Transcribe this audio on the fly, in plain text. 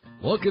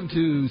Welcome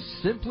to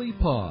Simply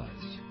Paws,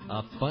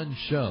 a fun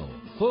show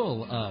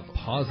full of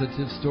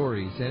positive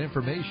stories and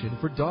information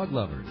for dog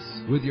lovers,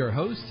 with your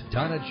host,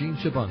 Donna Jean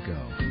Chabunko.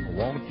 I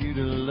want you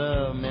to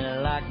love me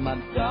like my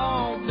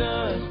dog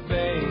does,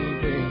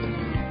 baby.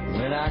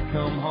 When I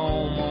come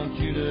home, want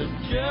you to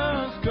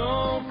just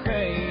go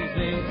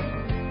crazy.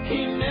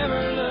 He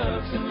never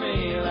looks at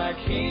me like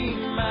he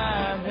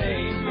might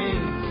hate me.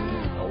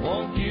 I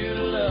want you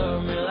to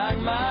love me like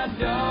my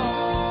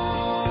dog.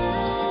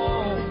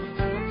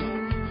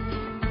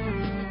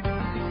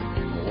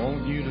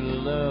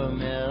 Love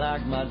me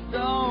like my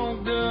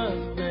dog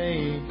does,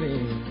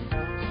 baby.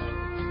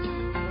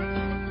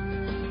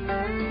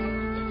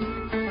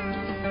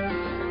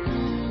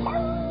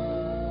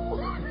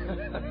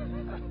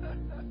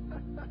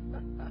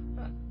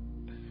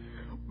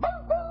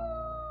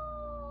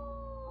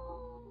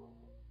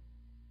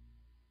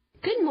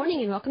 Good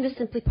morning and welcome to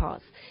Simply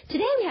Paws.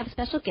 Today we have a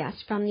special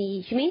guest from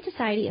the Humane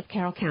Society of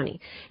Carroll County,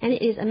 and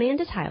it is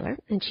Amanda Tyler,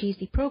 and she's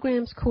the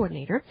programs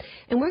coordinator.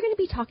 And we're going to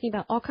be talking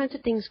about all kinds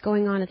of things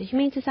going on at the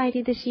Humane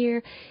Society this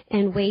year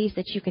and ways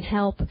that you can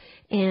help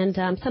and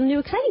some new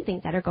exciting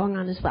things that are going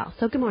on as well.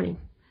 So good morning.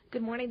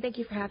 Good morning. Thank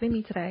you for having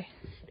me today.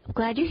 I'm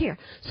glad you're here.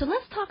 So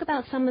let's talk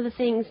about some of the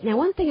things. Now,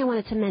 one thing I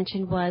wanted to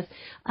mention was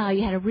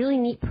you had a really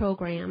neat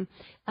program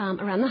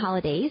around the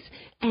holidays,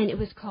 and it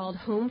was called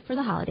Home for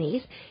the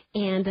Holidays.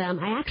 And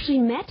I actually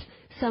met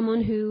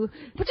someone who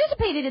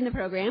participated in the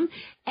program,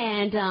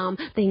 and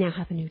they now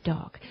have a new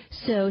dog.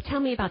 So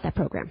tell me about that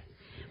program.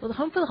 Well, the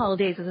Home for the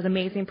Holidays is an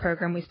amazing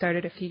program we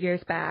started a few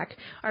years back.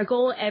 Our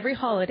goal every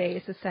holiday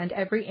is to send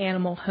every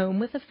animal home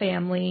with a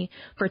family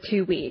for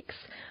 2 weeks.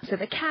 So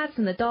the cats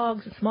and the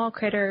dogs and small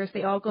critters,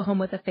 they all go home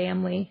with a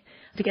family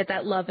to get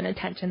that love and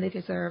attention they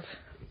deserve.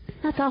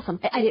 That's awesome.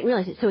 I didn't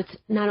realize it. So it's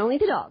not only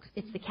the dogs,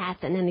 it's the cats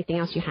and anything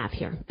else you have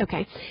here.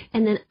 Okay.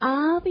 And then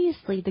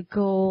obviously the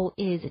goal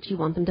is that you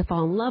want them to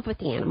fall in love with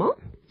the animal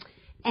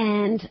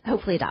and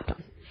hopefully adopt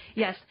them.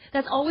 Yes,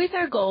 that's always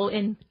our goal,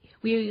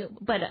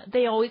 but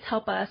they always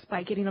help us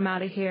by getting them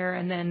out of here,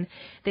 and then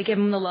they give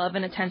them the love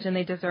and attention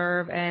they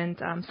deserve,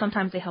 and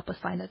sometimes they help us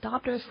find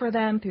adopters for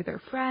them through their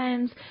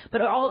friends.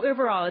 But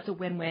overall, it's a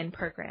win-win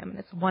program, and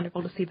it's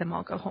wonderful to see them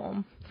all go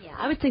home. Yeah,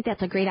 I would think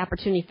that's a great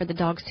opportunity for the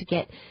dogs to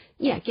get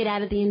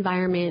out of the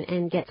environment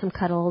and get some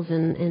cuddles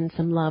and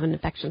some love and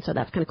affection, so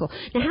that's kind of cool.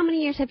 Now, how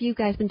many years have you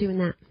guys been doing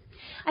that?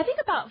 I think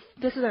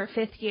this is our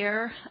 5th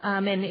year,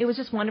 and it was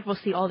just wonderful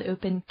to see all the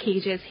open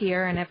cages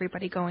here and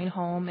everybody going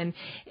home. And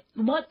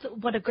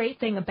what a great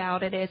thing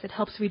about it is it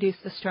helps reduce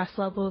the stress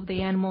level of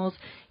the animals,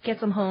 gets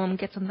them home,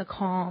 gets them to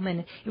calm, and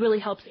it really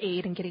helps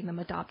aid in getting them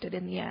adopted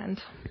in the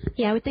end.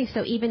 Yeah, I would think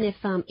so. Even if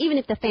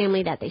the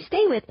family that they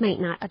stay with might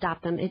not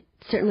adopt them, it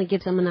certainly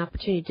gives them an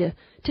opportunity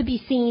to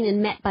be seen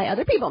and met by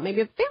other people,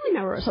 maybe a family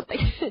member or something.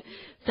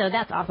 So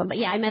that's awesome. But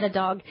yeah, I met a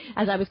dog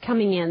as I was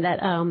coming in that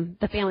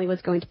the family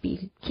was going to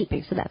be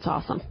keeping, so that's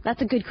awesome.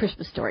 That's a good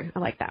Christmas story. I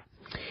like that.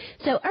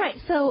 So, all right,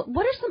 so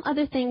what are some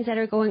other things that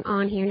are going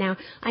on here? Now,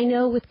 I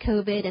know with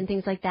COVID and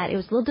things like that, it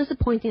was a little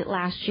disappointing that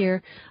last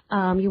year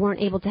you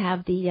weren't able to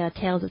have the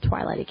Tales of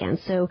Twilight again.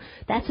 So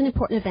that's an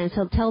important event.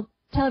 So tell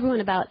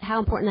everyone about how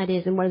important that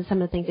is and what are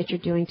some of the things that you're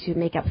doing to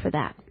make up for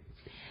that.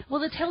 Well,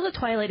 the Tales of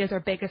Twilight is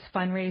our biggest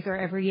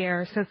fundraiser every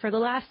year. So for the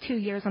last 2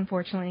 years,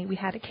 unfortunately, we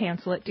had to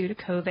cancel it due to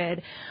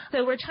COVID.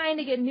 So we're trying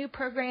to get new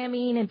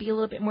programming and be a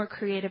little bit more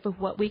creative with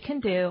what we can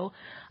do.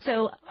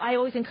 So I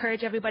always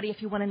encourage everybody,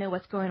 if you want to know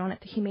what's going on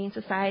at the Humane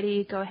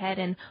Society, go ahead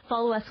and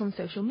follow us on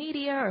social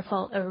media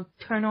or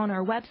turn on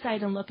our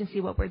website and look and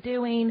see what we're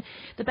doing.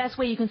 The best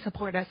way you can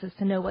support us is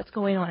to know what's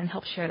going on and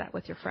help share that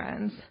with your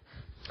friends.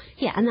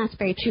 Yeah, and that's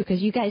very true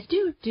because you guys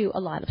do a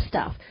lot of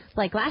stuff.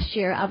 Like last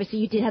year, obviously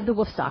you did have the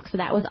wolf stock, so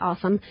that was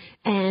awesome.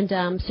 And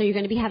so you're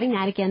going to be having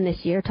that again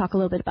this year. Talk a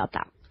little bit about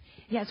that.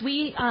 Yes,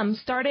 we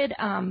started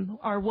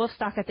our wolf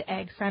stock at the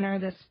Egg Center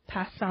this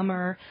past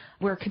summer.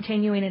 We're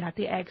continuing it at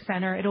the Egg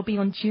Center. It'll be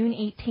on June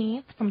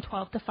 18th from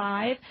 12 to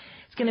 5.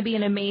 It's going to be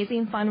an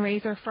amazing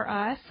fundraiser for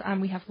us.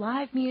 We have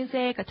live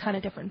music, a ton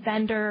of different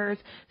vendors,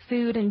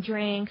 food and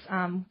drinks,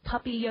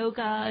 puppy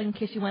yoga in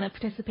case you want to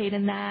participate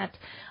in that.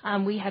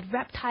 We had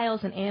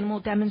reptiles and animal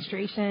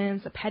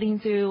demonstrations, a petting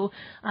zoo.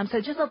 So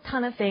just a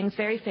ton of things,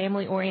 very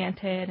family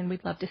oriented, and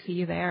we'd love to see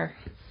you there.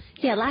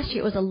 Yeah, last year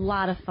it was a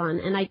lot of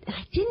fun, and I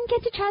didn't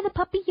get to try the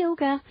puppy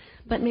yoga,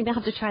 but maybe I'll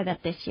have to try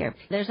that this year.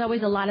 There's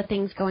always a lot of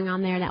things going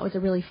on there. That was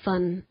a really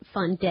fun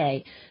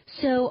day.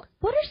 So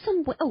what are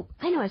some,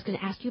 I know I was going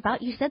to ask you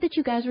about, you said that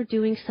you guys were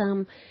doing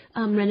some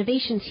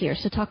renovations here,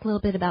 so talk a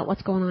little bit about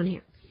what's going on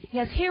here.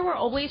 Yes, here we're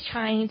always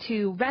trying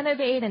to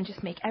renovate and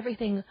just make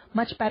everything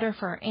much better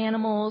for our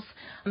animals.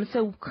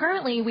 So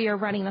currently we are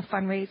running a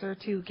fundraiser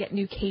to get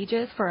new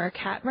cages for our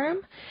cat room.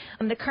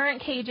 The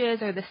current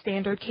cages are the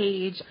standard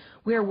cage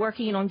we're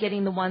working on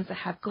getting the ones that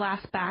have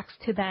glass backs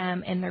to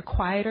them and they're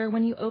quieter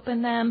when you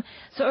open them.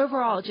 So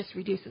overall, it just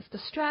reduces the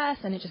stress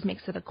and it just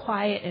makes it a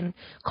quiet and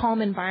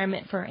calm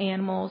environment for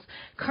animals.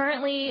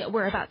 Currently,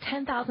 we're about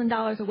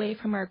 $10,000 away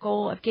from our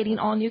goal of getting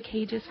all new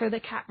cages for the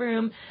cat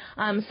room.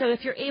 So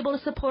if you're able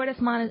to support us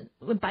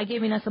by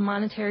giving us a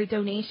monetary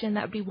donation,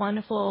 that would be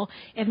wonderful.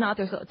 If not,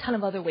 there's a ton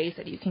of other ways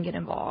that you can get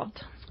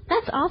involved.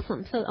 That's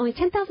awesome. So only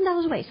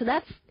 $10,000 away. So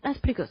that's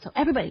pretty good. So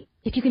everybody,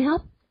 if you can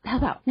help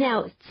out.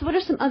 Now, so what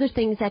are some other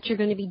things that you're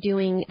going to be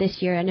doing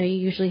this year? I know you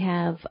usually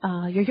have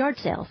your yard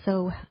sale.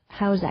 So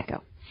how does that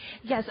go?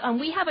 Yes,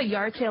 we have a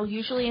yard sale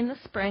usually in the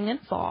spring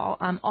and fall.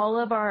 All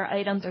of our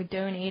items are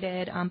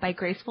donated by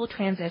Graceful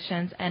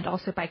Transitions and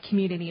also by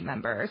community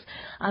members.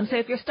 So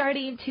if you're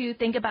starting to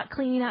think about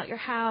cleaning out your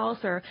house,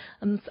 or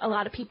a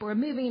lot of people are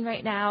moving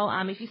right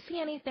now, if you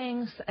see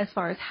anything as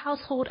far as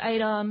household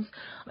items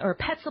or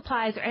pet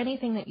supplies or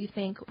anything that you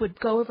think would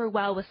go over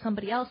well with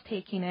somebody else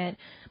taking it,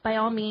 by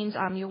all means,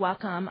 you're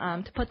welcome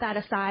to put that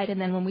aside.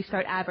 And then when we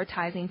start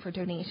advertising for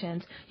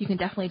donations, you can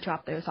definitely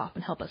drop those off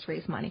and help us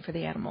raise money for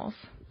the animals.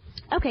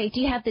 Okay,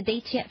 do you have the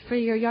dates yet for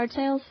your yard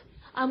sales?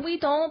 We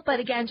don't, but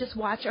again, just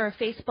watch our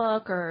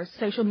Facebook or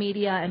social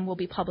media, and we'll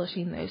be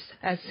publishing those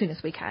as soon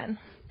as we can.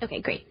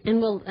 Okay, great.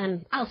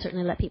 And I'll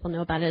certainly let people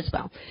know about it as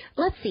well.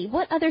 Let's see,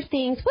 what other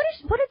things,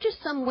 what are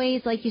just some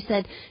ways, like you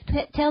said,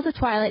 Tales of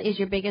Twilight is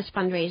your biggest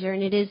fundraiser,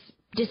 and it is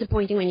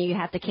disappointing when you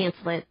have to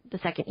cancel it the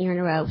second year in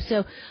a row.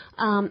 So,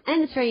 and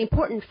it's very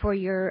important for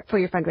your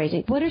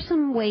fundraising. What are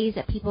some ways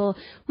that people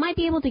might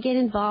be able to get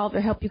involved or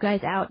help you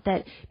guys out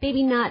that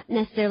maybe not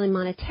necessarily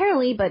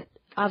monetarily, but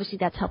obviously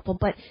that's helpful,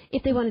 but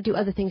if they want to do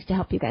other things to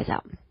help you guys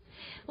out?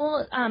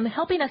 Well,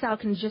 helping us out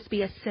can just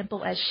be as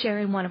simple as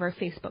sharing one of our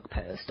Facebook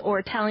posts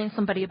or telling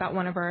somebody about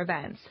one of our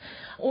events.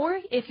 Or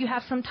if you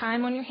have some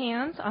time on your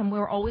hands,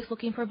 we're always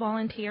looking for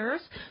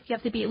volunteers. You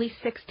have to be at least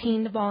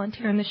 16 to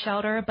volunteer in the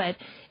shelter, but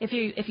if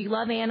you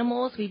love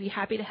animals, we'd be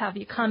happy to have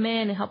you come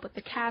in and help with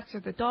the cats or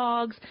the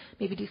dogs,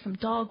 maybe do some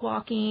dog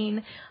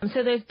walking.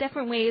 So there's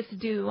different ways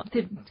to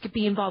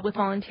be involved with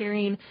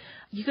volunteering.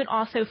 You can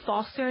also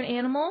foster an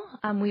animal.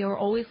 We are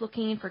always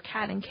looking for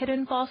cat and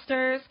kitten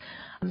fosters.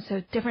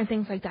 So different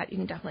things like that you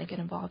can definitely get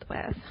involved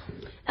with.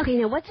 Okay,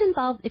 now what's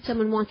involved if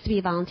someone wants to be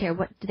a volunteer?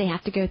 What do they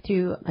have to go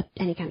through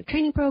any kind of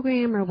training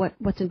program, or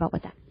what's involved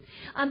with that?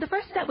 The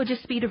first step would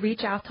just be to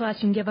reach out to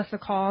us and give us a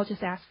call.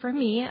 Just ask for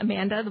me,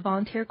 Amanda, the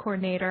volunteer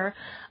coordinator.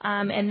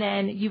 And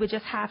then you would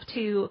just have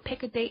to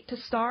pick a date to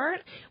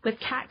start. With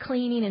cat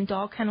cleaning and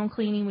dog kennel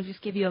cleaning, we'll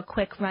just give you a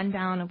quick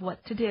rundown of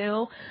what to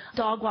do.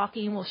 Dog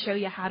walking, we'll show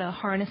you how to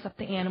harness up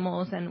the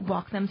animals and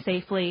walk them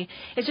safely.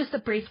 It's just a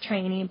brief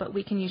training, but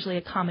we can usually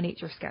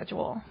accommodate your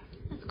schedule.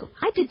 That's cool.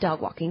 I did dog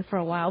walking for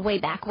a while, way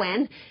back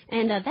when,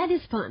 and that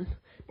is fun.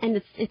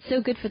 And it's so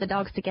good for the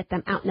dogs to get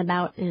them out and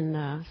about,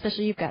 and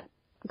especially you've got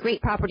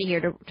great property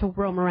here to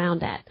roam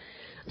around at.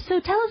 So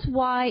tell us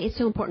why it's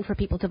so important for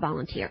people to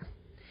volunteer.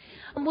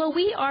 Well,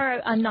 we are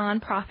a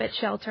nonprofit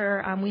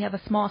shelter. We have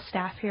a small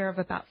staff here of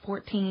about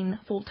 14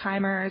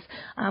 full-timers.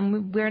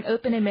 We're an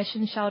open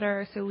admission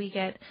shelter, so we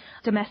get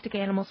domestic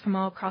animals from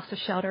all across the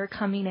shelter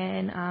coming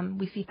in.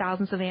 We see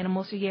thousands of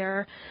animals a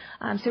year.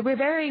 So we're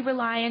very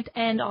reliant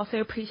and also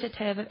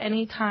appreciative of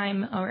any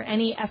time or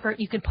any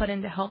effort you could put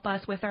in to help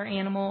us with our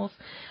animals.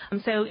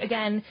 So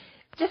again,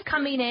 just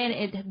coming in,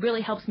 it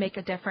really helps make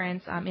a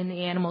difference in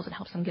the animals and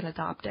helps them get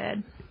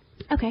adopted.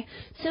 Okay.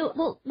 So,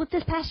 well, with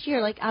this past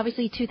year, like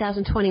obviously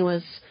 2020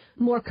 was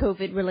more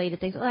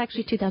COVID-related things. Well,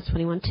 actually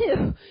 2021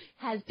 too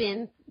has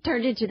been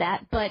turned into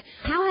that. But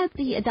how have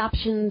the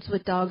adoptions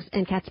with dogs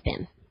and cats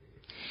been?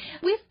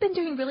 We've been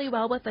doing really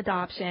well with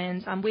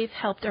adoptions. We've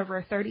helped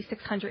over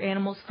 3,600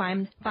 animals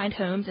find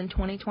homes in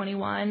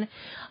 2021,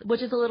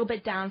 which is a little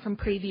bit down from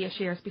previous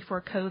years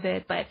before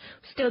COVID, but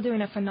still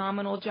doing a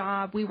phenomenal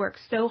job. We work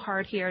so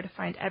hard here to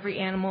find every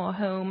animal a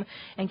home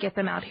and get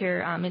them out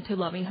here into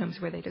loving homes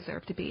where they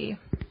deserve to be.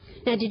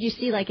 Now, did you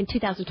see, like in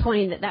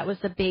 2020, that was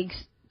the big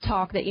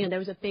talk that, there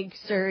was a big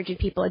surge in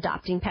people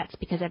adopting pets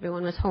because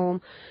everyone was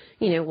home,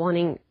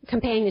 wanting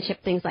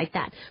companionship, things like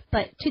that.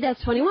 But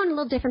 2021, a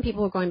little different.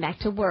 People were going back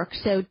to work.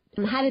 So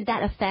how did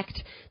that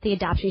affect the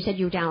adoption? You said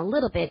you were down a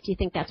little bit. Do you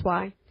think that's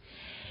why?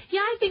 Yeah,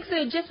 I think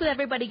so. Just with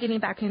everybody getting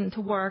back into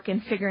work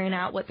and figuring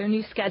out what their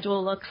new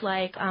schedule looks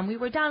like, we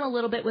were down a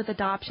little bit with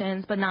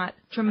adoptions, but not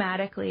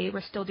dramatically. We're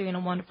still doing a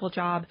wonderful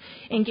job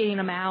in getting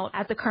them out.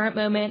 At the current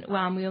moment,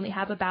 we only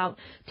have about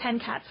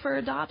 10 cats for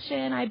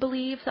adoption, I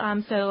believe.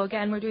 So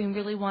again, we're doing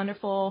really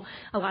wonderful.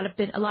 A lot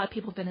of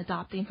people have been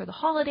adopting for the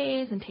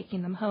holidays and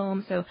taking them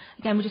home. So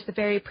again, we're just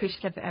very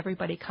appreciative of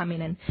everybody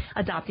coming and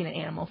adopting an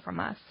animal from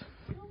us.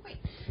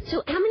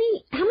 So how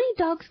many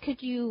dogs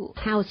could you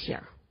house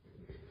here?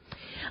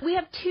 We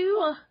have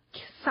two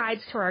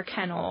sides to our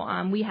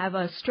kennel. We have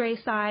a stray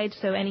side,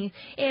 so any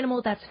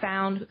animal that's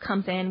found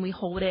comes in, we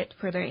hold it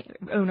for the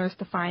owners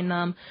to find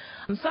them.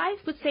 So I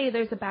would say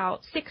there's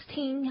about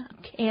 16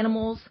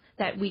 animals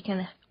that we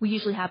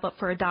usually have up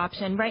for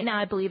adoption. Right now,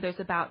 I believe there's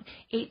about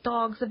 8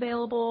 dogs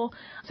available.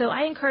 So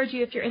I encourage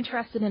you, if you're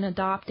interested in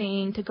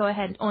adopting, to go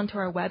ahead onto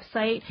our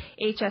website,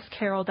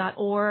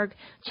 hscarroll.org,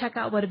 check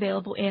out what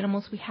available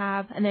animals we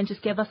have, and then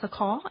just give us a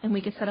call, and we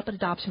can set up an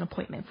adoption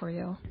appointment for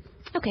you.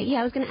 Okay,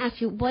 yeah, I was going to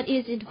ask you, what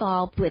is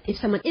involved with, if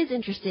someone is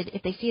interested,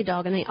 if they see a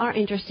dog and they are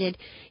interested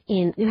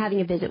in having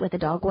a visit with a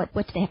dog, what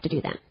do they have to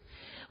do then?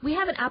 We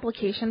have an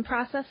application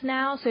process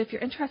now, so if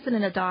you're interested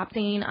in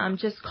adopting,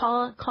 just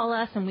call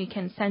us and we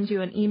can send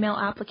you an email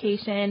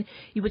application.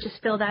 You would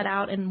just fill that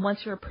out, and once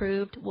you're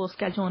approved, we'll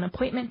schedule an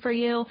appointment for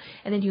you,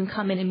 and then you can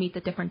come in and meet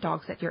the different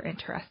dogs that you're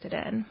interested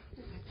in.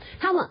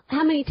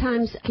 How many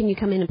times can you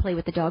come in and play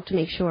with the dog to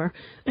make sure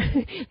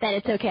that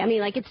it's okay? I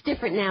mean, like, it's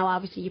different now.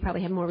 Obviously, you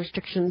probably have more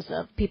restrictions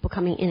of people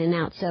coming in and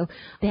out, so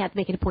they have to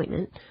make an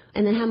appointment.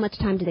 And then how much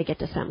time do they get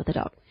to spend with the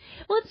dog?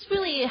 Well, it's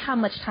really how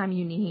much time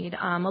you need.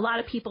 A lot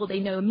of people,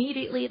 they know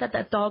immediately that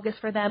that dog is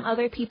for them.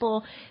 Other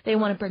people, they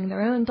want to bring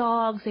their own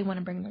dogs. They want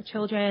to bring their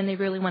children. They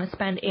really want to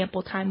spend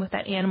ample time with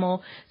that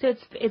animal. So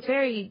it's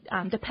very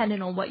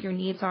dependent on what your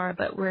needs are,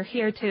 but we're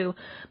here to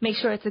make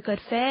sure it's a good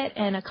fit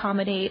and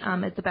accommodate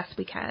as the best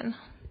we can.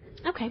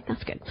 Okay,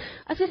 that's good.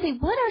 I was going to say,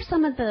 what are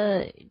some of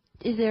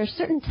is there a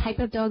certain type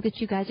of dog that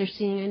you guys are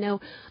seeing? I know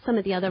some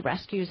of the other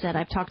rescues that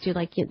I've talked to,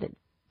 like,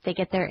 they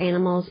get their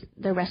animals,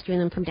 they're rescuing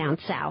them from down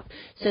south.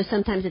 So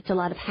sometimes it's a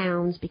lot of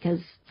hounds because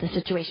the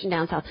situation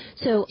down south.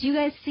 So do you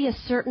guys see a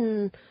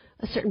certain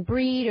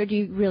breed, or do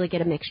you really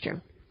get a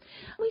mixture?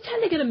 We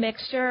tend to get a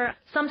mixture.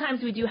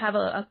 Sometimes we do have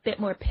a bit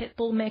more pit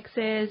bull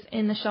mixes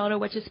in the shelter,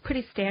 which is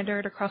pretty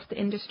standard across the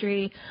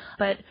industry,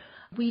 but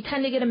we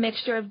tend to get a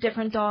mixture of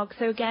different dogs.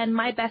 So again,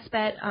 my best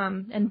bet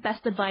and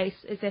best advice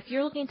is, if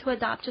you're looking to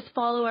adopt, just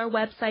follow our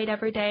website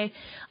every day.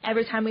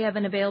 Every time we have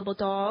an available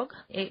dog,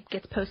 it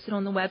gets posted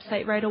on the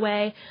website right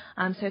away.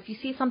 So if you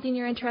see something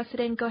you're interested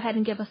in, go ahead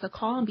and give us a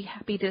call, and be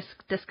happy to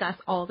discuss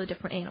all the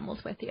different animals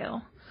with you.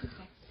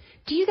 Okay.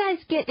 Do you guys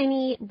get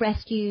any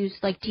rescues?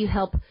 Like, do you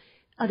help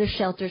other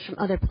shelters from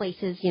other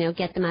places,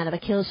 get them out of a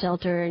kill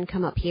shelter and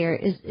come up here?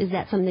 Is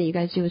that something that you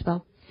guys do as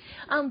well?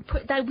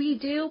 That we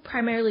do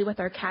primarily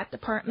with our cat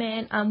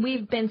department.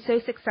 We've been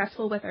so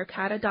successful with our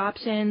cat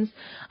adoptions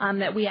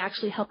that we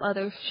actually help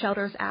other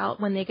shelters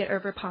out when they get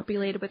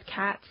overpopulated with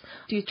cats,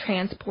 do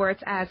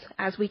transports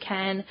as we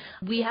can.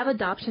 We have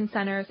adoption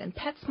centers in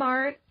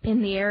PetSmart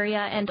in the area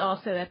and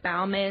also at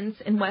Bauman's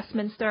in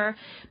Westminster.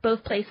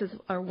 Both places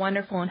are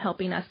wonderful in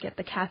helping us get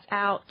the cats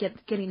out,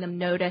 getting them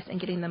noticed, and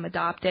getting them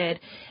adopted.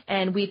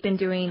 And we've been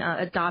doing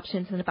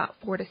adoptions in about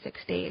 4 to 6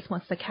 days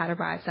once the cat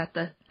arrives at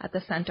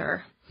the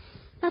center.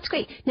 That's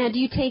great. Now,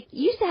 you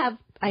used to have,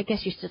 I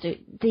guess you still do,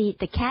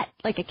 the cat,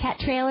 like a cat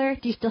trailer?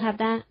 Do you still have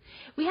that?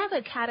 We have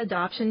a cat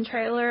adoption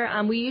trailer.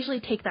 We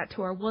usually take that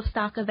to our wolf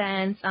stock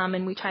events,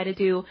 and we try to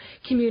do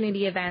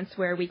community events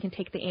where we can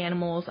take the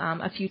animals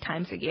a few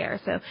times a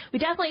year. So we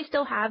definitely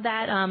still have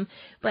that,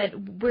 but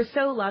we're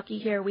so lucky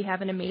here. We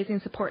have an amazing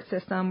support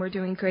system. We're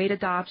doing great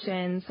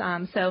adoptions,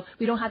 so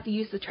we don't have to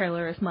use the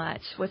trailer as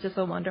much, which is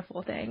a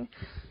wonderful thing.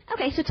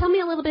 Okay, so tell me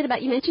a little bit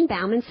about, you mentioned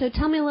Bauman's, so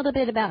tell me a little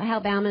bit about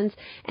how Bauman's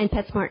and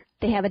PetSmart,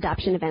 they have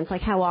adoption events,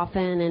 like how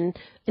often and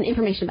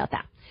information about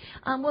that.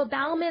 Well,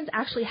 Bauman's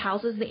actually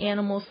houses the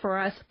animals for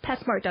us.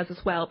 PetSmart does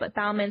as well, but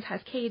Bauman's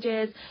has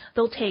cages.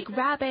 They'll take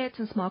rabbits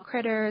and small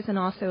critters and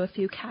also a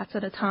few cats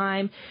at a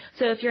time.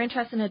 So if you're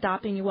interested in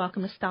adopting, you're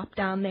welcome to stop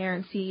down there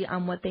and see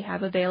what they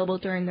have available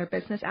during their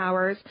business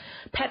hours.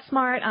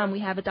 PetSmart, we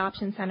have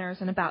adoption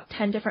centers in about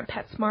 10 different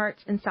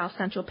PetSmarts in South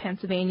Central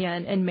Pennsylvania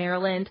and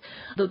Maryland.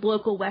 The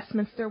local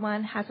Westminster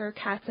one has our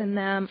cats in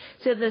them.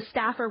 So the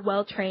staff are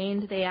well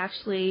trained. They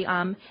actually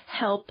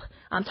help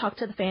talk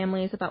to the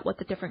families about what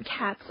the different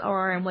cats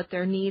are and what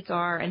their needs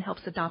are, and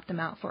helps adopt them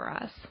out for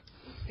us.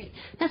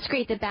 That's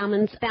great that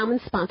Bauman's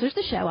sponsors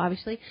the show,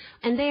 obviously,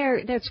 and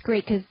that's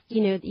great because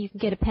you can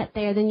get a pet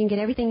there, then you can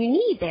get everything you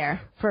need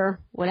there for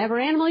whatever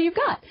animal you've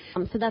got.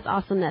 So that's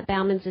awesome that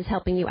Bauman's is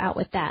helping you out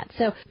with that.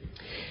 So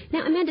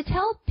now, Amanda,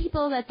 tell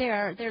people that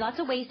there are lots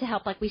of ways to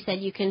help. Like we said,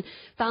 you can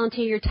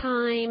volunteer your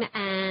time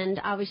and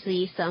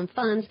obviously some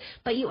funds,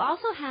 but you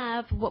also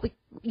have what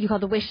you call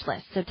the wish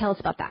list. So tell us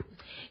about that.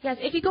 Yes,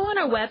 if you go on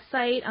our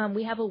website,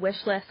 we have a wish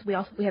list. We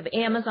have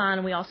Amazon,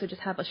 and we also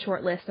just have a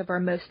short list of our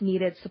most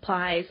needed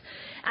supplies.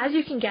 As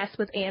you can guess,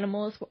 with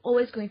animals, we're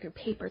always going through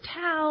paper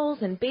towels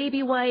and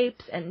baby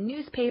wipes and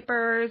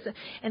newspapers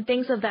and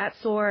things of that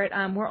sort.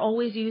 We're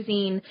always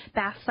using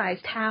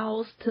bath-sized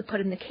towels to put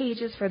in the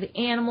cages for the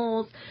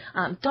animals,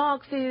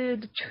 dog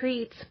food,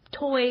 treats,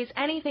 toys,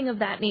 anything of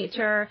that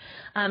nature.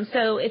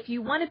 So if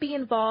you want to be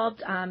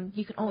involved,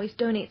 you can always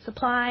donate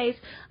supplies.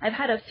 I've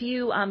had a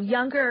few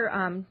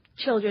younger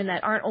children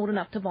that aren't old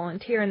enough to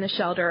volunteer in the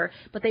shelter,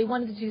 but they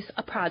wanted to do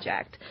a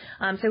project.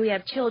 So we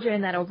have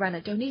children that will run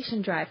a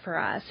donation drive for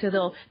us. So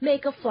they'll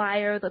make a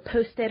flyer, they'll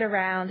post it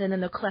around, and then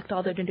they'll collect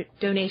all their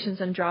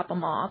donations and drop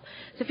them off.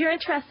 So if you're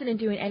interested in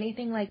doing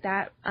anything like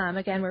that,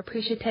 again, we're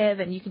appreciative,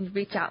 and you can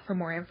reach out for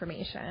more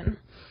information.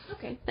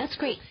 Okay, that's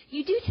great.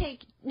 You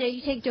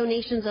take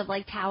donations of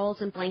like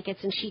towels and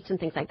blankets and sheets and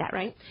things like that,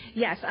 right?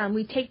 Yes,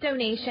 we take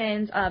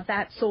donations of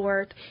that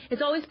sort.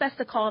 It's always best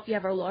to call if you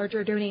have a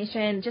larger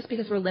donation, just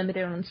because we're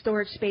limited on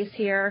storage space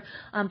here.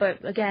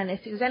 But again,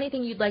 if there's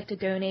anything you'd like to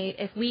donate,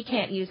 if we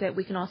can't use it,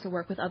 we can also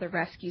work with other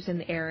rescues in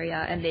the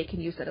area, and they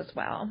can use it as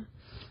well.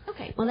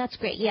 Okay, well, that's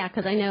great. Yeah,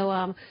 because I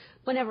know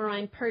whenever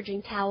I'm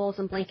purging towels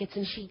and blankets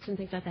and sheets and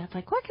things like that, it's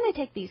like, where can I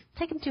take these?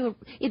 Take them to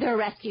either a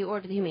rescue or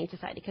to the Humane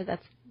Society, because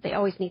they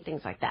always need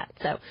things like that.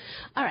 So,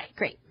 all right,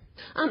 great.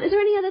 Is there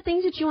any other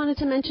things that you wanted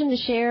to mention to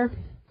share?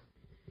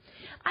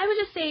 I would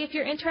just say if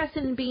you're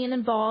interested in being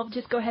involved,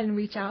 just go ahead and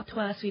reach out to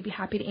us. We'd be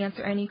happy to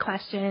answer any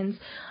questions.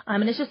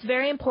 And it's just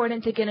very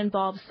important to get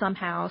involved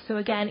somehow. So,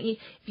 again, if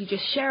you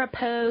just share a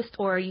post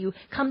or you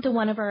come to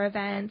one of our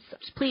events,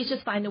 please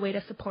just find a way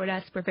to support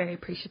us. We're very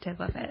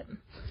appreciative of it.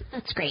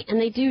 That's great.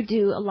 And they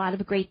do a lot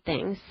of great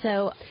things.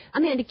 So,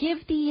 Amanda,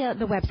 give the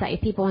website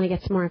if people want to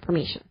get some more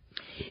information.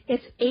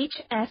 It's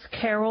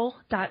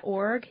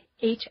hscarroll.org,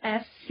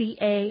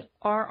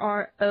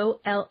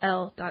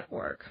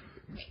 hscarroll.org.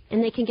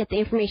 And they can get the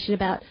information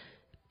about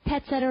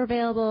pets that are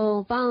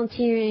available,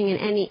 volunteering,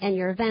 and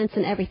your events,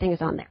 and everything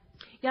is on there.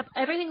 Yep,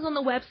 everything's on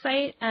the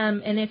website,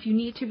 and if you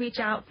need to reach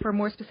out for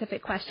more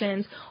specific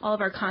questions, all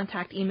of our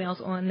contact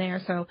emails on there.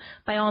 So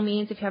by all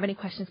means, if you have any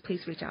questions,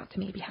 please reach out to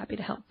me. I'd be happy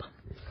to help.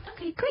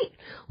 Okay, great.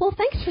 Well,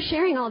 thanks for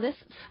sharing all this.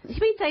 The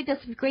Humane Society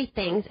does some great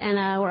things, and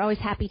we're always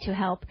happy to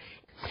help.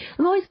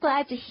 I'm always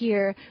glad to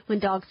hear when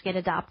dogs get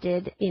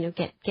adopted,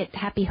 get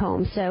happy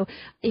homes. So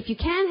if you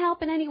can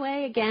help in any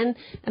way, again,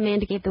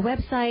 Amanda gave the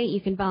website.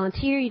 You can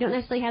volunteer. You don't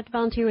necessarily have to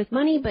volunteer with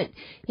money, but,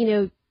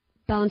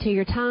 volunteer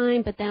your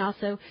time. But then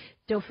also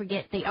don't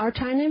forget they are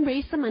trying to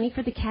raise some money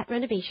for the cat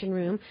renovation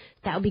room.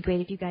 That would be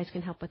great if you guys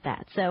can help with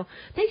that. So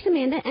thanks,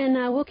 Amanda, and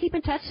we'll keep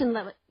in touch, and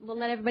we'll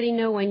let everybody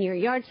know when your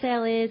yard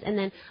sale is. And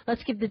then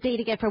let's give the date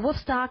again for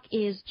Wolfstock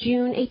is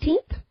June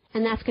 18th,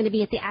 and that's going to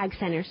be at the Ag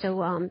Center.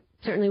 So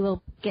certainly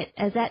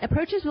as that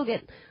approaches, we'll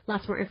get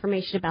lots more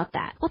information about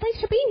that. Well,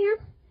 thanks for being here.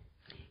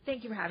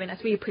 Thank you for having us.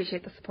 We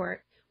appreciate the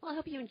support. Well, I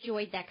hope you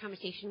enjoyed that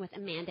conversation with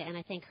Amanda, and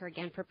I thank her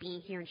again for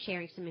being here and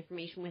sharing some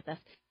information with us.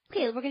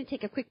 Okay, we're going to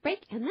take a quick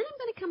break, and then I'm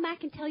going to come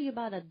back and tell you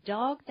about a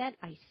dog that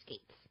ice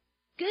skates.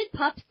 Good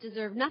pups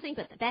deserve nothing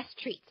but the best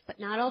treats, but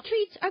not all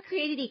treats are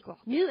created equal.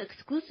 New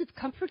exclusive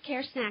Comfort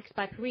Care snacks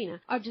by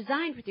Purina are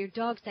designed with your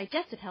dog's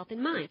digestive health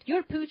in mind.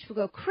 Your pooch will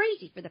go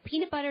crazy for the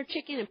peanut butter,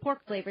 chicken, and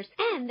pork flavors,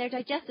 and their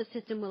digestive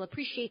system will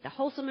appreciate the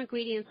wholesome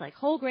ingredients like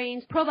whole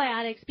grains,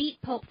 probiotics,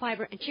 beet pulp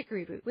fiber, and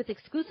chicory root. With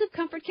exclusive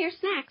Comfort Care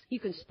snacks, you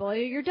can spoil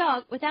your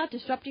dog without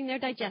disrupting their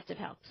digestive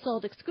health.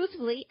 Sold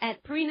exclusively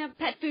at Purina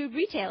pet food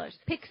retailers.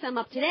 Pick some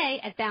up today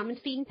at Bauman's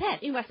Feed and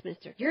Pet in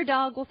Westminster. Your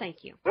dog will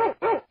thank you.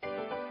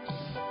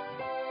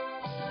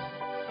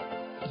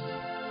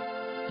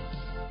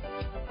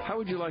 How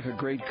would you like a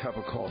great cup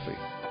of coffee?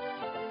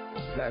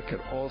 That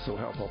could also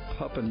help a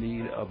pup in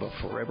need of a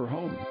forever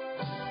home.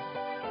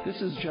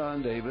 This is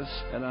John Davis,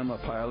 and I'm a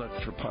pilot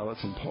for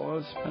Pilots and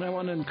Paws, and I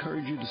want to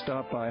encourage you to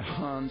stop by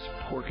Hans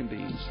Pork and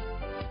Beans.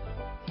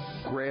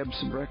 Grab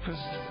some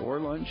breakfast or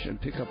lunch and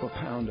pick up a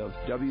pound of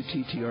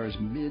WTTR's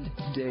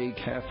Midday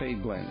Cafe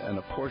Blend, and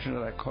a portion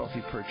of that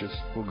coffee purchase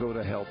will go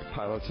to help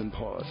Pilots and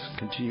Paws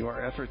continue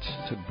our efforts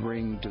to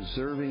bring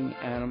deserving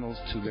animals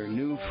to their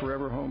new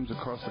forever homes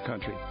across the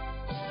country.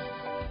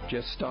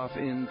 Just stop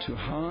in to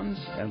Hans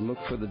and look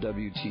for the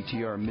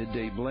WTTR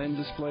Midday Blend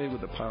display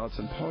with the Pilots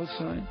and Paws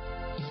sign.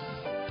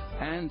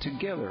 And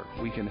together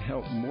we can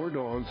help more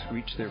dogs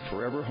reach their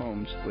forever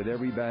homes with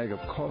every bag of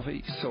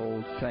coffee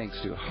sold thanks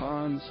to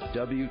Hans,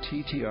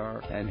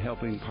 WTTR, and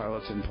helping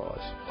Pilots and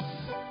Paws.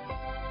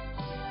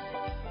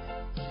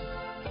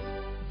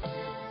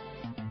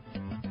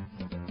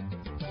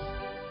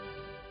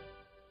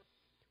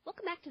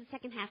 To the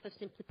second half of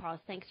Simply Paws.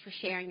 Thanks for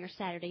sharing your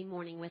Saturday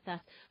morning with us.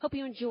 Hope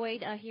you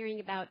enjoyed hearing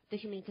about the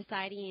Humane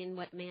Society and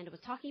what Amanda was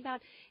talking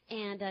about,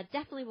 and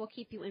definitely we'll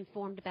keep you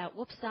informed about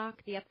Wolfstock,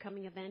 the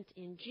upcoming event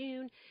in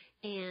June,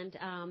 and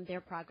their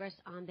progress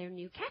on their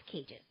new cat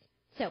cages.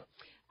 So,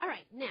 all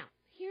right, now,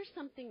 here's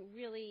something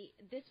really,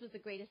 this was the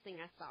greatest thing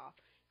I saw.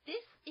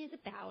 This is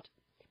about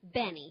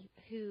Benny,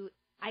 who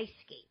ice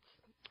skates,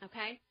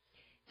 okay?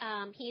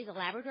 He is a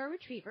Labrador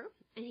Retriever,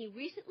 and he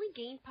recently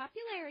gained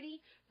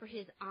popularity for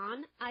his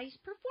on-ice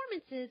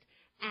performances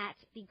at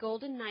the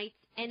Golden Knights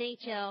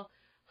NHL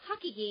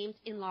hockey games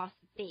in Las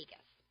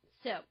Vegas.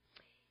 So,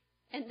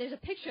 and there's a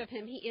picture of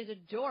him. He is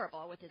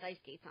adorable with his ice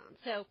skates on.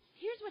 So,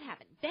 here's what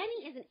happened.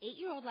 Benny is an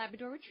 8-year-old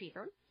Labrador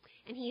Retriever,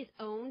 and he is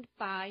owned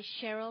by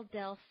Cheryl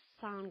Del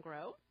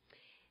Sangro,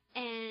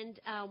 and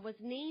was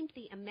named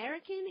the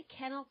American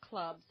Kennel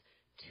Club's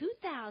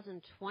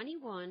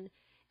 2021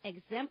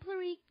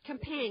 Exemplary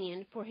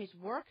Companion for his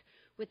work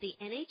with the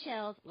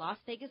NHL's Las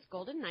Vegas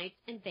Golden Knights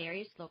and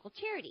various local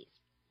charities.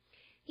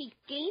 He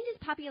gained his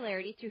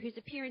popularity through his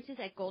appearances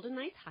at Golden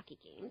Knights hockey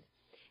games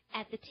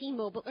at the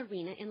T-Mobile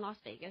Arena in Las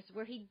Vegas,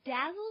 where he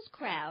dazzles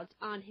crowds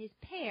on his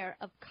pair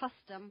of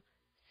custom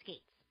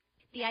skates.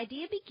 The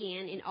idea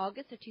began in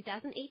August of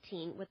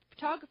 2018 with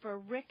photographer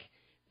Rick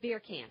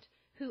Bierkant,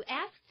 who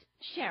asked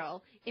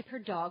Cheryl if her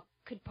dog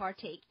could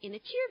partake in a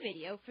cheer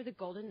video for the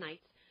Golden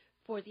Knights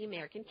for the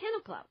American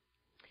Kennel Club.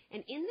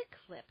 And in the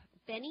clip,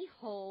 Benny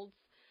holds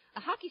a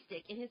hockey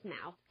stick in his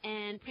mouth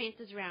and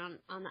prances around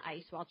on the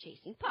ice while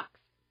chasing pucks.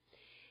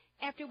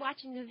 After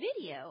watching the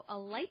video, a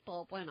light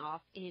bulb went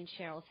off in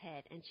Cheryl's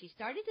head, and she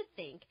started to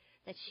think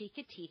that she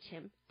could teach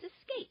him to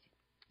skate.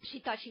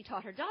 She thought she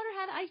taught her daughter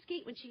how to ice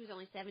skate when she was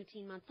only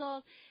 17 months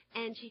old,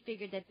 and she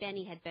figured that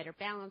Benny had better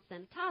balance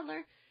than a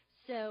toddler,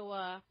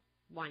 so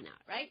why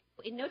not, right?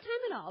 In no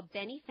time at all,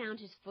 Benny found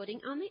his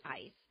footing on the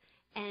ice,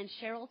 and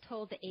Cheryl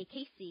told the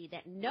AKC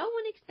that no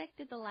one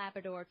expected the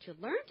Labrador to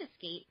learn to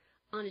skate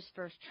on his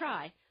first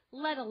try,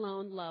 let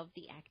alone love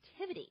the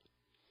activity.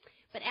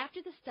 But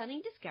after the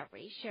stunning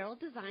discovery, Cheryl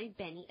designed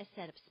Benny a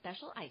set of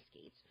special ice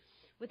skates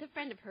with a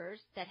friend of hers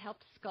that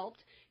helped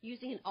sculpt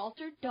using an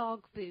altered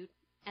dog boot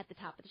at the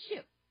top of the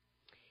shoe.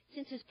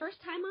 Since his first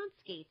time on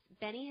skates,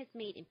 Benny has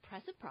made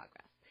impressive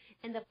progress,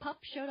 and the pup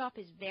showed off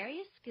his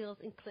various skills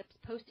in clips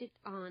posted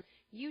on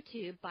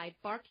YouTube by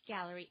Bark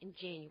Gallery in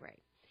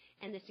January.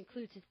 And this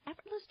includes his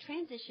effortless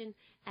transition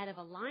out of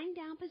a lying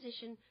down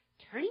position,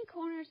 turning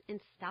corners, and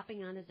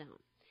stopping on his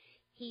own.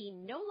 He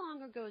no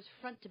longer goes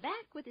front to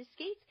back with his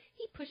skates,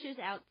 he pushes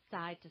out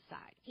side to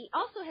side. He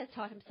also has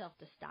taught himself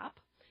to stop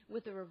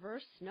with a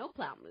reverse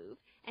snowplow move,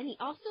 and he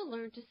also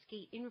learned to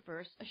skate in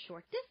reverse a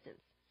short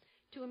distance.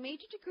 To a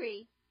major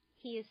degree,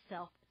 he is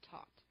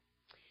self-taught.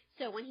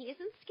 So when he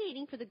isn't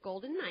skating for the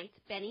Golden Knights,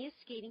 Benny is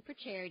skating for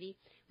charity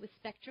with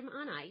Spectrum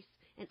on Ice,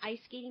 an ice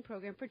skating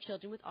program for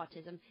children with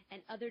autism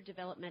and other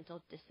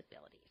developmental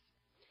disabilities.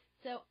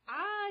 So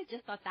I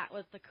just thought that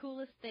was the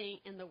coolest thing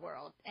in the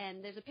world.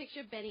 And there's a picture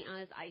of Benny on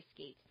his ice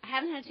skates. I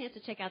haven't had a chance to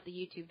check out the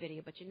YouTube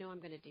video, but you know I'm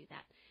going to do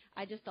that.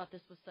 I just thought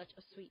this was such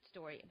a sweet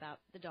story about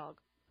the dog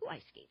who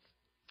ice skates.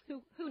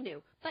 Who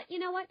knew? But you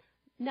know what?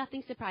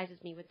 Nothing surprises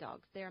me with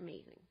dogs. They're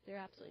amazing. They're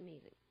absolutely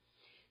amazing.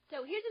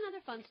 So here's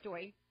another fun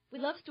story. We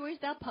love stories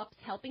about pups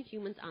helping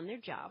humans on their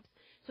jobs.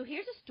 So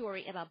here's a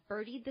story about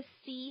Birdie the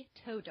sea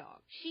tow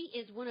dog. She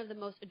is one of the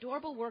most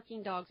adorable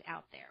working dogs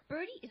out there.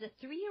 Birdie is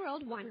a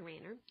 3-year-old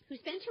Weimaraner who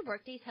spends her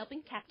workdays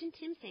helping Captain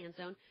Tim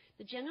Sanzone,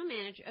 the general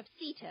manager of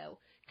Sea Tow,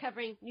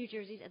 covering New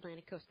Jersey's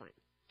Atlantic coastline.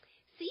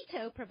 Sea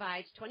Tow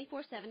provides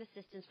 24/7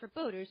 assistance for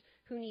boaters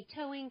who need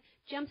towing,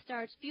 jump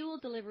starts, fuel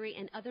delivery,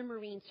 and other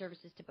marine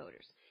services to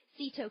boaters.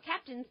 Sea Tow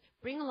captains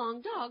bring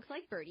along dogs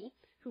like Birdie,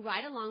 who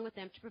ride along with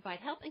them to provide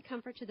help and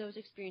comfort to those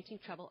experiencing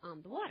trouble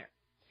on the water.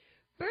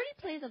 Birdie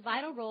plays a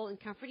vital role in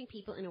comforting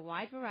people in a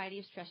wide variety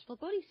of stressful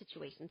boating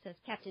situations, says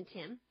Captain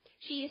Tim.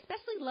 She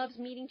especially loves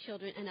meeting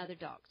children and other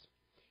dogs.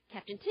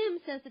 Captain Tim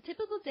says the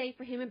typical day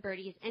for him and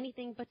Birdie is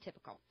anything but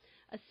typical.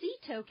 A Sea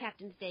Tow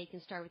captain's day can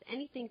start with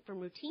anything from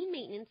routine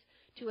maintenance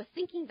to a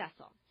sinking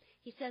vessel.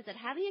 He says that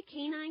having a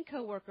canine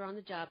coworker on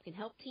the job can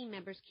help team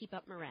members keep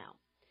up morale.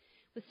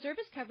 With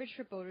service coverage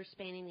for boaters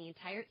spanning the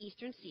entire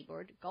eastern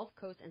seaboard, Gulf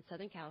Coast, and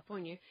Southern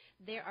California,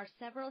 there are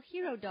several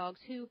hero dogs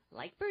who,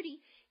 like Birdie,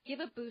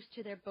 give a boost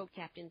to their boat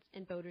captains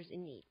and boaters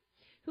in need,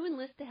 who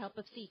enlist the help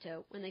of Sea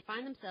Tow when they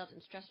find themselves in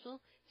stressful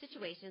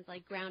situations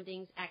like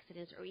groundings,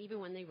 accidents, or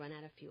even when they run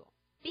out of fuel.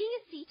 Being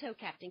a Sea Tow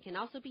captain can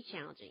also be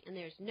challenging, and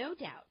there's no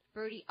doubt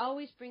Birdie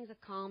always brings a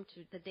calm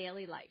to the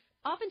daily life.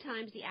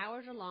 Oftentimes, the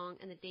hours are long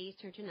and the days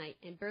turn to night,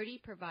 and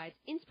Birdie provides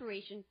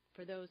inspiration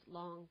for those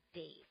long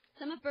days.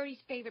 Some of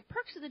Birdie's favorite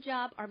perks of the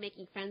job are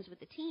making friends with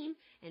the team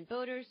and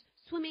boaters,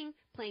 swimming,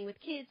 playing with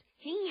kids,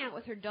 hanging out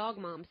with her dog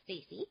mom,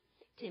 Stacy,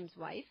 Tim's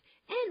wife,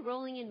 and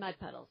rolling in mud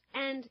puddles,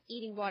 and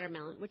eating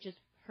watermelon, which is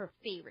her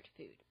favorite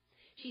food.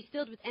 She's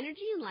filled with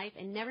energy and life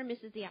and never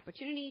misses the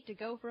opportunity to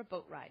go for a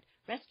boat ride,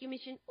 rescue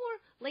mission,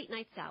 or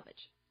late-night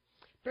salvage.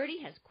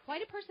 Birdie has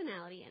quite a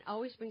personality and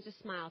always brings a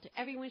smile to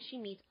everyone she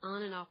meets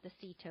on and off the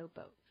Sea Tow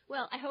boat.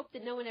 Well, I hope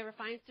that no one ever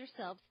finds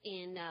themselves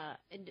in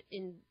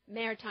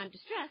maritime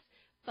distress,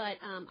 but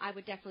I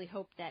would definitely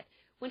hope that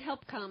when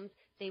help comes,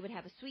 they would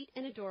have a sweet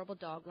and adorable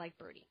dog like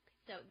Birdie.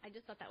 So I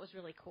just thought that was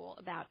really cool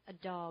about a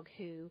dog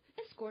who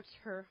escorts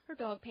her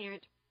dog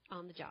parent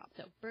on the job.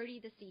 So Birdie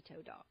the Sea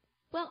Tow dog.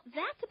 Well,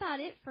 that's about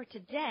it for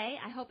today.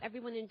 I hope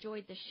everyone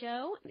enjoyed the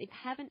show. If you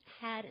haven't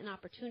had an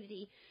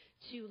opportunity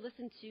to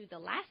listen to the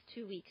last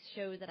 2 weeks'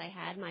 show that I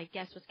had, my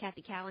guest was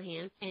Kathy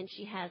Callahan, and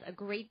she has a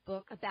great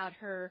book about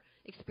her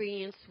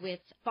experience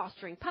with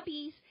fostering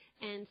puppies.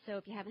 And so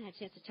if you haven't had a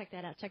chance to check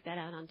that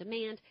out on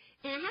demand.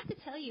 And I have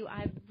to tell you,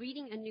 I'm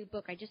reading a new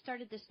book. I just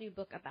started this new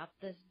book about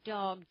this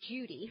dog,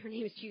 Judy. Her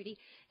name is Judy,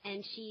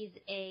 and she's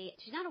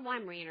not a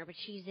Weimaraner, but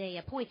she's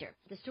a pointer.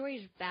 The story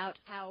is about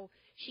how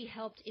she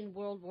helped in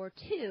World War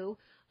II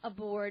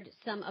aboard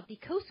some of the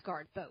Coast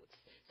Guard boats.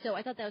 So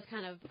I thought that was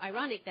kind of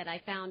ironic that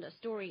I found a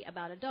story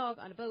about a dog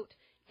on a boat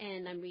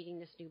and I'm reading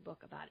this new book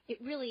about it.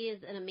 It really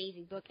is an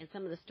amazing book, and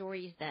some of the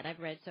stories that I've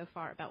read so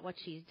far about what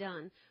she's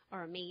done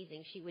are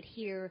amazing. She would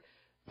hear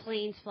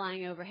planes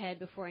flying overhead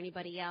before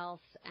anybody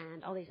else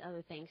and all these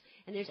other things.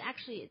 And there's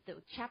actually the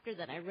chapter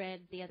that I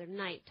read the other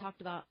night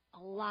talked about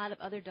a lot of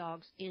other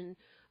dogs in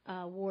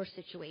war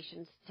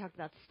situations. Talked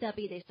about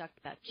Stubby, they talked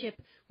about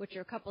Chip, which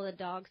are a couple of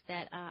dogs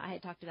that I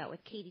had talked about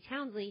with Katie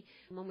Townsley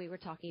when we were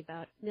talking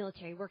about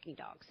military working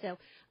dogs. So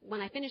when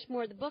I finish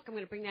more of the book, I'm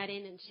going to bring that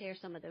in and share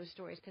some of those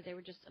stories because they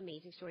were just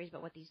amazing stories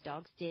about what these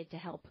dogs did to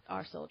help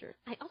our soldiers.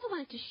 I also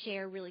wanted to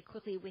share really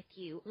quickly with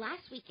you,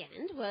 last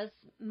weekend was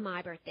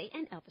my birthday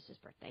and Elvis's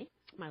birthday,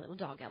 my little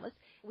dog Elvis.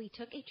 We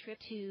took a trip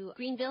to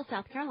Greenville,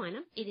 South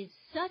Carolina. It is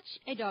such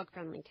a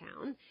dog-friendly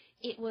town.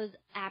 It was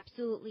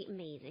absolutely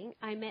amazing.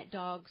 I met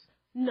dogs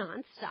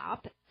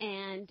nonstop,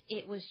 and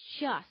it was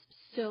just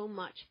so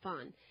much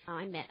fun.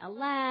 I met a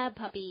lab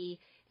puppy,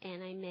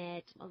 and I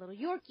met a little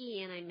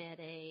Yorkie, and I met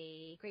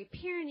a Great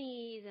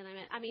Pyrenees, and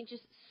I met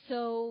just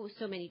so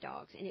many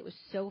dogs, and it was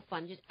so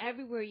fun. Just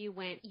everywhere you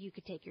went, you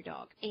could take your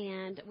dog.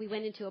 And we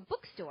went into a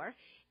bookstore,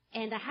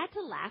 and I had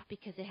to laugh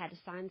because it had a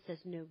sign that says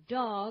no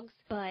dogs,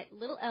 but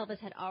little Elvis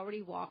had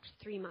already walked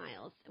 3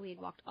 miles. We had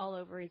walked all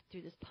over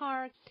through this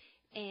park.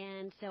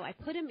 And so I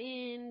put him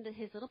in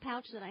his little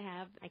pouch that I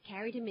have. I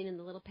carried him in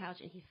the little pouch,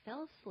 and he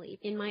fell asleep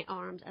in my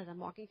arms as I'm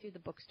walking through the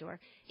bookstore.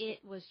 It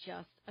was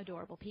just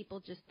adorable.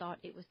 People just thought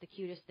it was the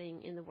cutest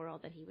thing in the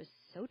world that he was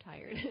so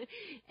tired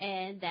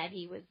and that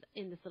he was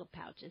in this little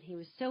pouch, and he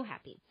was so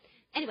happy.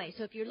 Anyway,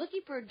 so if you're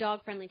looking for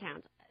dog-friendly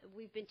towns,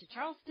 we've been to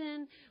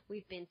Charleston.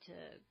 We've been to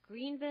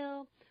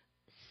Greenville.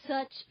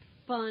 Such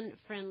fun,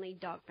 friendly,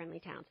 dog-friendly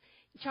towns.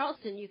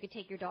 Charleston, you could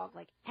take your dog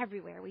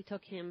everywhere. We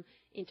took him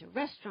into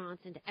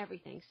restaurants, into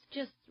everything.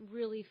 Just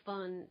really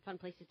fun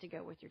places to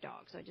go with your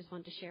dog. So I just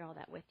wanted to share all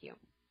that with you.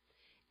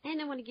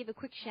 And I want to give a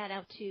quick shout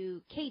out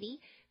to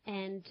Katie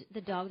and the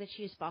dog that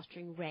she is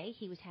fostering, Ray.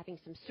 He was having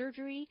some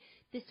surgery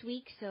this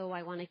week, so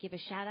I want to give a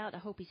shout out. I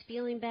hope he's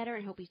feeling better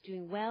and hope he's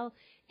doing well.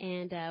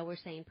 And we're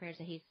saying prayers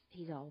that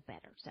he's all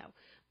better. So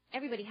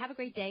everybody, have a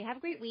great day, have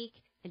a great week,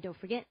 and don't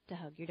forget to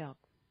hug your dog.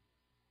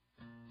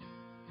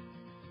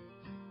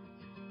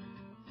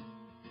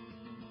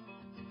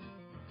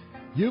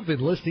 You've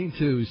been listening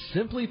to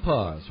Simply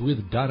Paws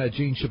with Donna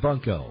Jean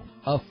Shabunko,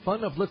 a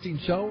fun, uplifting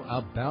show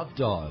about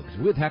dogs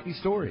with happy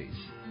stories.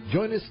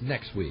 Join us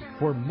next week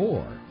for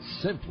more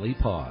Simply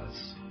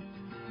Paws.